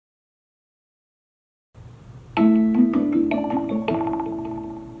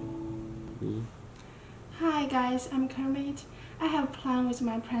guys, I'm Kermit. I have a plan with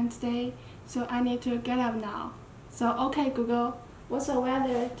my plan today, so I need to get up now. So okay Google, what's the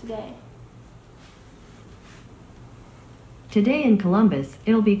weather today? Today in Columbus,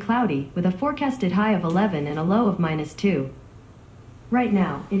 it'll be cloudy, with a forecasted high of 11 and a low of -2. Right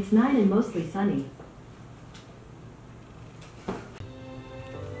now, it's 9 and mostly sunny.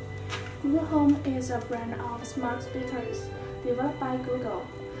 Google Home is a brand of smart speakers developed by Google.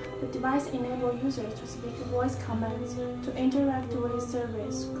 The device enables users to speak voice commands to interact with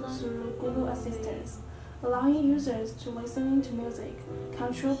service through Google Assistant, allowing users to listen to music,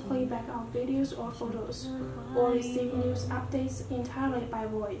 control playback of videos or photos, or receive news updates entirely by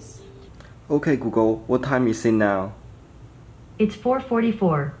voice. Okay Google, what time is it now? It's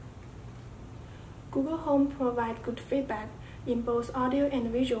 4:44. Google Home provides good feedback in both audio and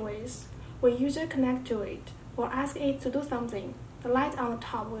visual ways. When users connect to it or ask it to do something, the light on the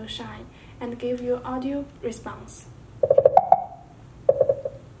top will shine and give you audio response.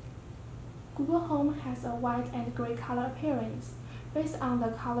 Google Home has a white and gray color appearance. Based on the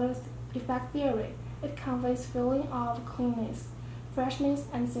color effect theory, it conveys feeling of cleanness, freshness,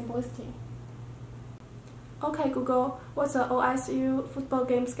 and simplicity. Okay Google, what's the OSU football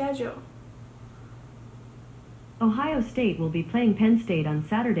game schedule? Ohio State will be playing Penn State on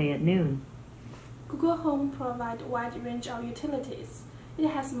Saturday at noon. Google Home provides a wide range of utilities. It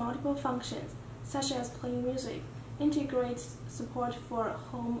has multiple functions, such as playing music, integrates support for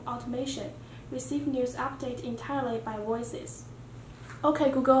home automation, receive news updates entirely by voices.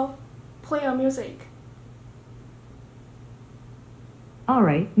 Okay Google, play your music.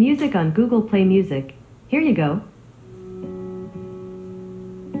 Alright, music on Google Play Music. Here you go.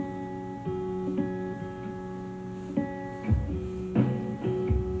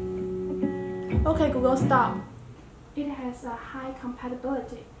 Okay Google, stop. It has a high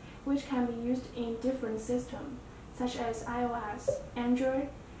compatibility, which can be used in different systems, such as iOS, Android.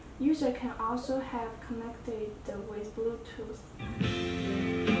 User can also have connected with Bluetooth.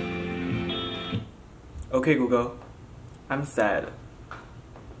 Okay Google, I'm sad.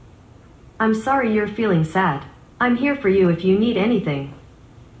 I'm sorry you're feeling sad. I'm here for you if you need anything.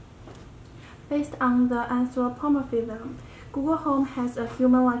 Based on the anthropomorphism, Google Home has a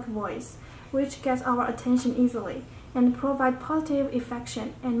human-like voice, which gets our attention easily and provides positive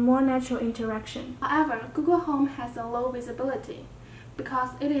affection and more natural interaction. However, Google Home has a low visibility because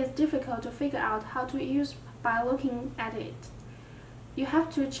it is difficult to figure out how to use by looking at it. You have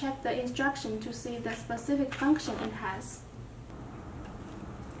to check the instruction to see the specific function it has.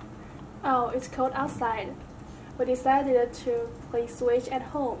 Oh, it's cold outside. We decided to play Switch at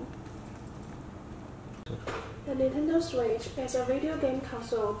home. The Nintendo Switch is a video game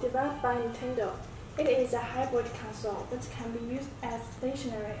console developed by Nintendo. It is a hybrid console that can be used as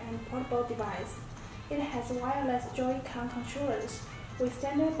stationary and portable device. It has wireless Joy-Con controllers with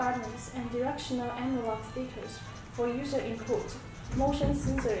standard buttons and directional analog stickers for user input, motion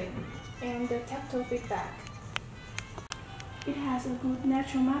sensoring, and tactile feedback. It has a good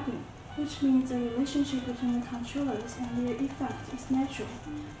natural mapping, which means the relationship between the controllers and their effect is natural,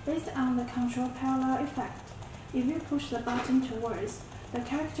 based on the control parallel effect. If you push the button towards, the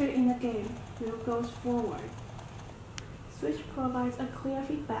character in the game will go forward. Switch provides a clear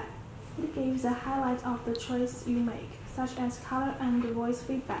feedback. It gives a highlight of the choice you make, such as color and voice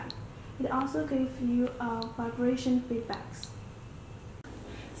feedback. It also gives you a vibration feedbacks.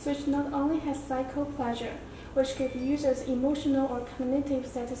 Switch not only has psycho pleasure, which gives users emotional or cognitive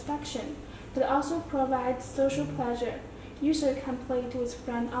satisfaction, but also provides social pleasure. Users can play it with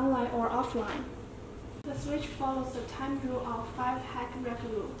friends online or offline. The Switch follows the time rule of 5 hack rec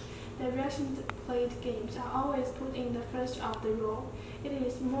rule. The recent played games are always put in the first of the rule. It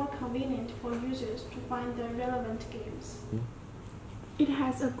is more convenient for users to find the relevant games. It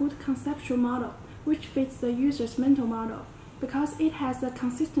has a good conceptual model, which fits the user's mental model, because it has a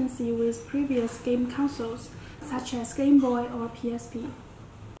consistency with previous game consoles, such as Game Boy or PSP.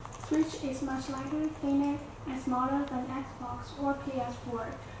 Switch is much lighter, thinner, and smaller than Xbox or PS4,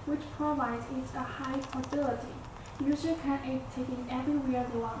 which provides it a high portability. Users can take it everywhere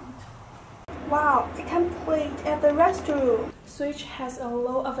they want. Wow, I can play it at the restroom! Switch has a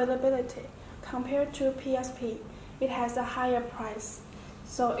low availability compared to PSP. It has a higher price,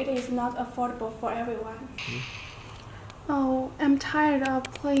 so it is not affordable for everyone. Oh, I'm tired of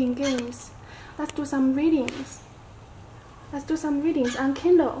playing games. Let's do some readings. Let's do some readings on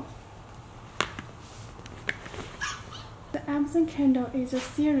Kindle. The Amazon Kindle is a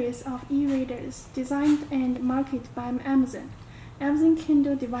series of e-readers designed and marketed by Amazon. Amazon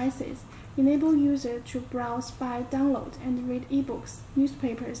Kindle devices enable users to browse, buy, download, and read ebooks,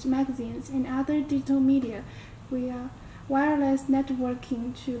 newspapers, magazines, and other digital media via wireless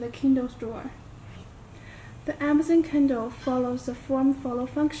networking to the Kindle store. The Amazon Kindle follows the form-follow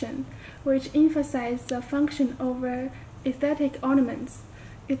function, which emphasizes the function over aesthetic ornaments.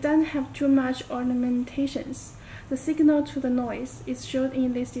 It doesn't have too much ornamentations. The signal to the noise is shown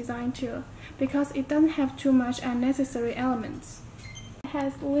in this design too, because it doesn't have too much unnecessary elements. It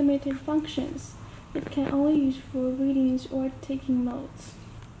has limited functions. It can only use for readings or taking notes.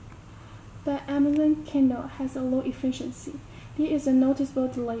 The Amazon Kindle has a low efficiency. There is a noticeable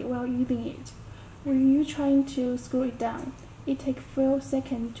delay while using it. When you're trying to scroll it down, it takes a few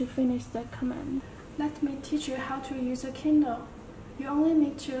seconds to finish the command. Let me teach you how to use a Kindle. You only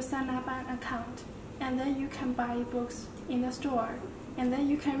need to sign up an account, and then you can buy books in the store, and then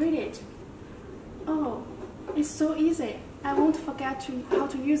you can read it. Oh, it's so easy. I won't forget how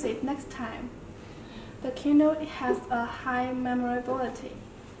to use it next time. The Kindle has a high memorability.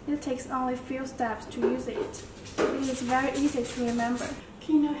 It takes only a few steps to use it. It is very easy to remember.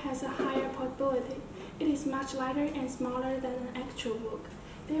 Kindle has a higher portability. It is much lighter and smaller than an actual book.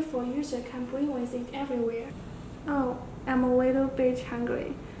 Therefore, users can bring with it everywhere. Oh, I'm a little bit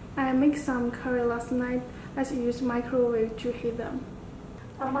hungry. I made some curry last night. Let's use microwave to heat them.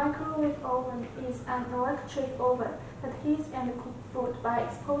 A microwave oven is an electric oven that heats and cooks food by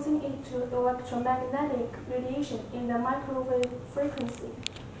exposing it to electromagnetic radiation in the microwave frequency.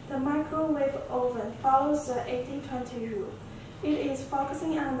 The microwave oven follows the 80-20 rule. It is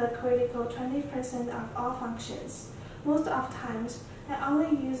focusing on the critical 20% of all functions. Most of times, I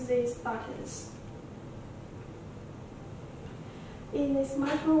only use these buttons. In this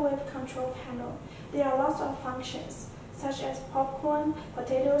microwave control panel, there are lots of functions, such as popcorn,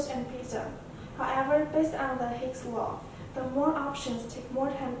 potatoes, and pizza. However, based on the Higgs law, the more options take more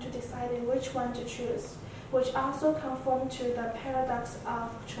time to decide which one to choose, which also conform to the paradox of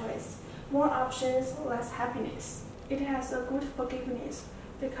choice. More options, less happiness. It has a good forgiveness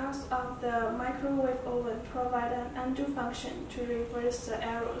because of the microwave oven provides an undo function to reverse the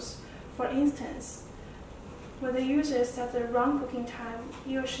errors. For instance, when the user sets the wrong cooking time,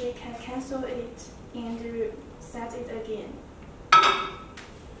 he or she can cancel it and reset it again.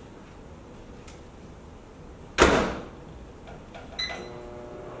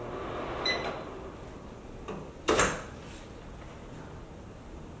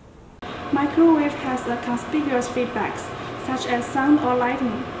 Microwave has a conspicuous feedbacks, such as sound or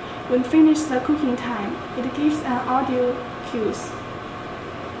lighting. When finished the cooking time, it gives an audio cues.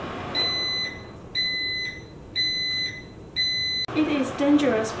 It is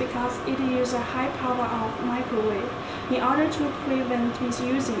dangerous because it uses a high power of microwave. In order to prevent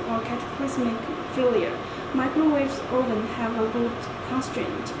misusing or cataclysmic failure, microwave ovens have a good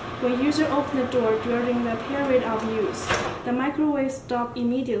constraint. When users open the door during the period of use, the microwave stops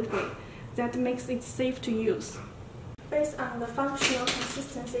immediately. That makes it safe to use. Based on the functional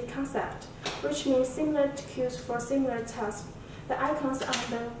consistency concept, which means similar cues for similar tasks, the icons on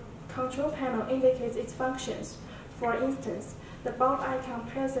the control panel indicate its functions. For instance, the bulb icon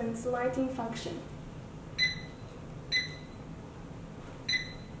presents lighting function.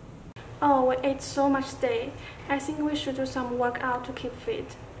 Oh, we ate so much today. I think we should do some workout to keep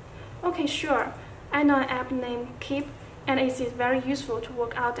fit. Okay, sure. I know an app named Keep, and it is very useful to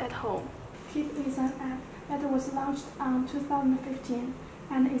work out at home. Keep is an app that was launched in 2015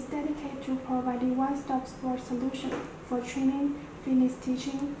 and is dedicated to providing one-stop sport solution for training, fitness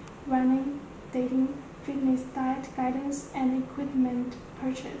teaching, running, dating, fitness diet guidance, and equipment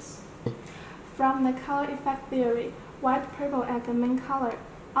purchase. From the color effect theory, white-purple as the main color,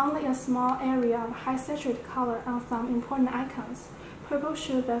 only a small area of high saturated color on some important icons. Purple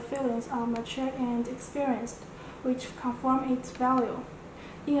shows the feelings of mature and experienced, which conform its value.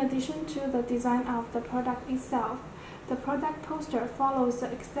 In addition to the design of the product itself, the product poster follows the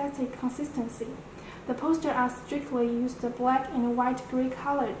aesthetic consistency. The posters are strictly used the black and white gray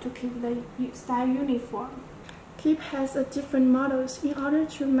color to keep the style uniform. Keep has different models in order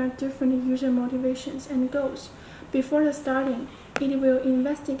to match different user motivations and goals. Before the starting, it will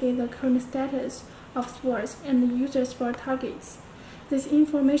investigate the current status of sports and the user sport targets. These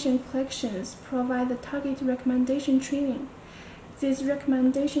information collections provide the target recommendation training. This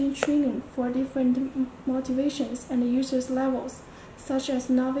recommendation training for different motivations and users levels, such as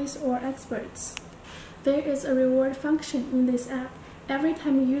novice or experts. There is a reward function in this app. Every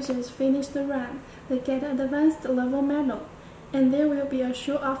time users finish the run, they get an advanced level medal, and there will be a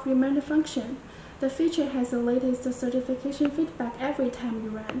show-off reminder function. The feature has the latest certification feedback every time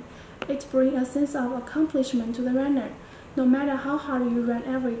you run. It brings a sense of accomplishment to the runner, no matter how hard you run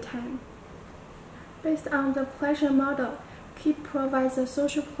every time. Based on the pleasure model, Keep provides a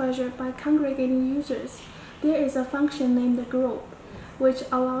social pleasure by congregating users. There is a function named group, which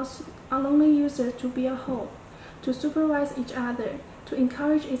allows a lonely user to be a whole, to supervise each other, to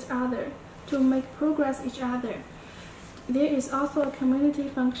encourage each other, to make progress each other. There is also a community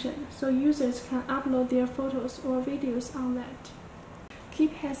function, so users can upload their photos or videos on that.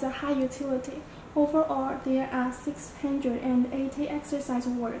 Keep has a high utility. Overall, there are 680 exercise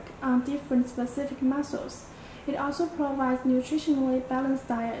work on different specific muscles. It also provides nutritionally balanced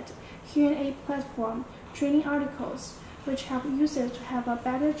diet, Q&A platform, training articles, which help users to have a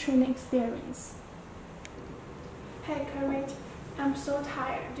better training experience. Hey Kermit, I'm so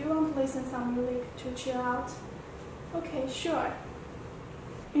tired. Do you want to listen some music to chill out? Okay, sure.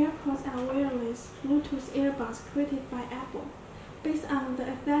 AirPods are wireless Bluetooth earbuds created by Apple. Based on the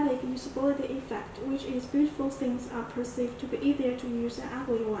aesthetic usability effect, which is beautiful things are perceived to be easier to use than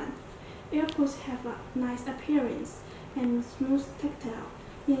ugly one. AirPods have a nice appearance and smooth tactile.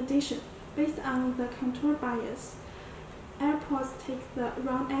 In addition, based on the contour bias, AirPods take the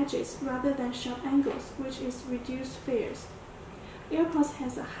round edges rather than sharp angles, which is reduced fares. AirPods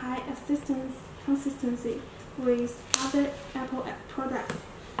has a high assistance consistency with other Apple products,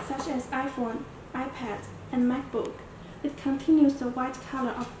 such as iPhone, iPad, and MacBook. It continues the white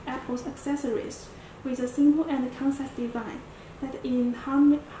color of Apple's accessories with a simple and concise design that is in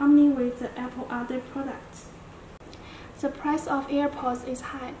harmony with the Apple other products. The price of AirPods is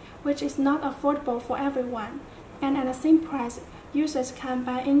high, which is not affordable for everyone, and at the same price, users can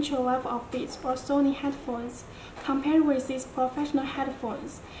buy entry level of Beats or Sony headphones. Compared with these professional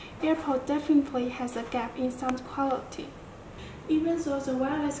headphones, AirPods definitely has a gap in sound quality. Even though the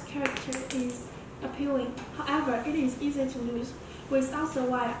wireless character is appealing, however, it is easy to use. Without the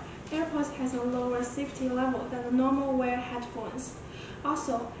wire, AirPods has a lower safety level than the normal wire headphones.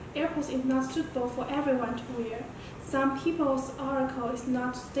 Also, AirPods is not suitable for everyone to wear. Some people's auricle is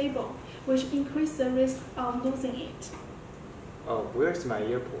not stable, which increases the risk of losing it. Oh, where's my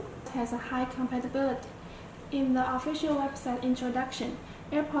AirPod? It has a high compatibility. In the official website introduction,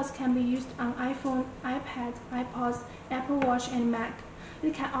 AirPods can be used on iPhone, iPad, iPods, Apple Watch, and Mac.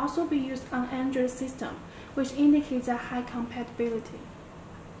 It can also be used on Android system, which indicates a high compatibility.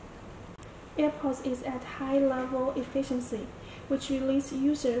 AirPods is at high level efficiency, which releases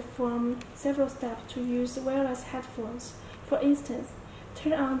users from several steps to use wireless headphones. For instance,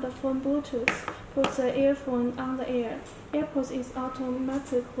 turn on the phone Bluetooth, put the earphone on the air. AirPods is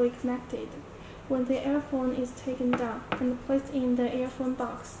automatically connected. When the earphone is taken down and placed in the earphone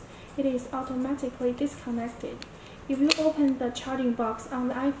box, it is automatically disconnected. If you open the charging box on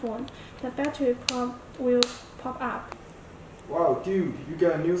the iPhone, the battery prompt will pop up. Wow, dude, you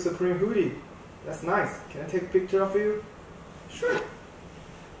got a new Supreme hoodie. That's nice. Can I take a picture of you? Sure.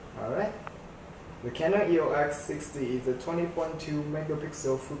 Alright. The Canon EOS 60 is a 20.2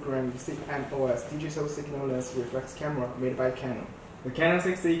 megapixel full-frame CMOS digital signal lens reflex camera made by Canon. The Canon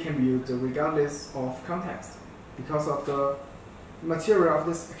 60 can be used regardless of context. Because of the material of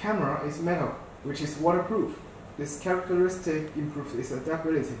this camera is metal, which is waterproof. This characteristic improves its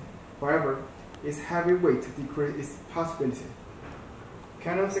adaptability. However, its heavy weight decreases its possibility.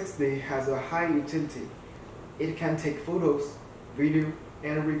 Canon 60 has a high utility. It can take photos, video,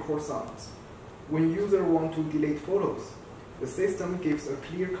 and record sounds. When users want to delete photos, the system gives a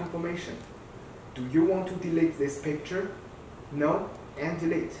clear confirmation. Do you want to delete this picture? No, and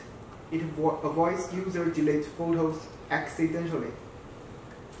delete. It avoids user delete photos accidentally.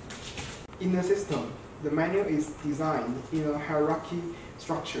 In the system, the menu is designed in a hierarchy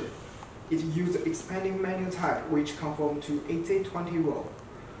structure. It uses expanding menu type which conforms to 80/20 rule.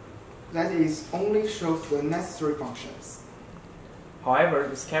 That is, only shows the necessary functions. However,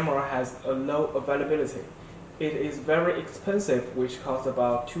 this camera has a low availability. It is very expensive, which costs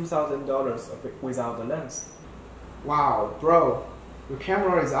about $2,000 without the lens. Wow, bro, your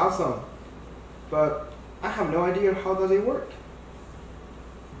camera is awesome, but I have no idea how does it work.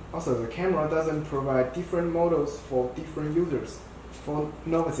 Also, the camera doesn't provide different models for different users. For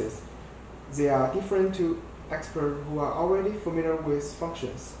novices, they are different to experts who are already familiar with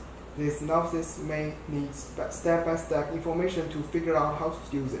functions. These novices may need step-by-step information to figure out how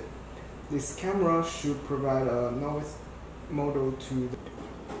to use it. This camera should provide a novice model to the...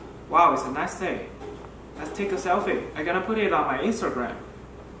 Wow, it's a nice day. Let's take a selfie. I'm gonna put it on my Instagram.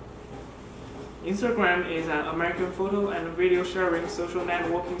 Instagram is an American photo and video sharing social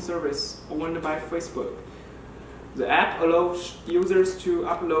networking service owned by Facebook. The app allows users to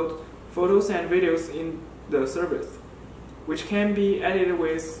upload photos and videos in the service, which can be edited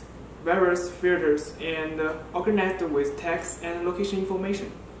with various filters and organized with text and location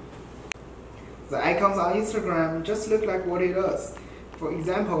information. The icons on Instagram just look like what it does. For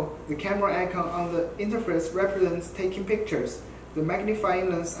example, the camera icon on the interface represents taking pictures, the magnifying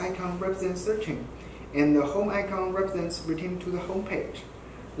lens icon represents searching, and the home icon represents returning to the home page.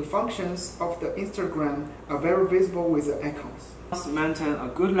 The functions of the Instagram are very visible with the icons. Must maintain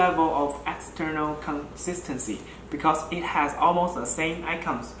a good level of external consistency because it has almost the same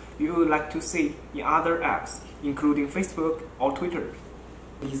icons you would like to see in other apps, including Facebook or Twitter.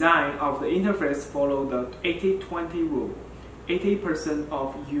 The design of the interface follows the 80-20 rule. 80%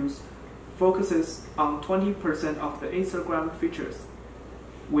 of use focuses on 20% of the Instagram features.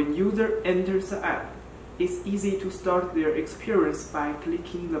 When user enters the app, it's easy to start their experience by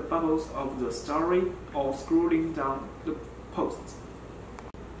clicking the bubbles of the story or scrolling down the posts.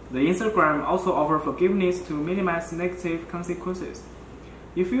 The Instagram also offers forgiveness to minimize negative consequences.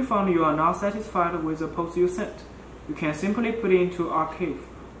 If you found you are not satisfied with the post you sent, you can simply put it into archive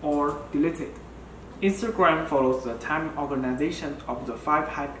or delete it. Instagram follows the time organization of the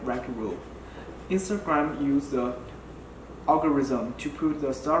 5-hack rule. Instagram uses the algorithm to put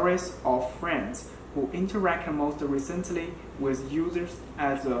the stories of friends who interact most recently with users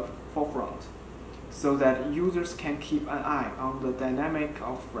at the forefront, so that users can keep an eye on the dynamic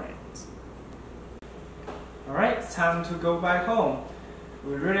of friends. Alright, it's time to go back home.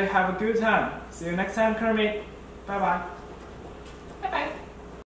 We really have a good time. See you next time, Kermit. Bye bye.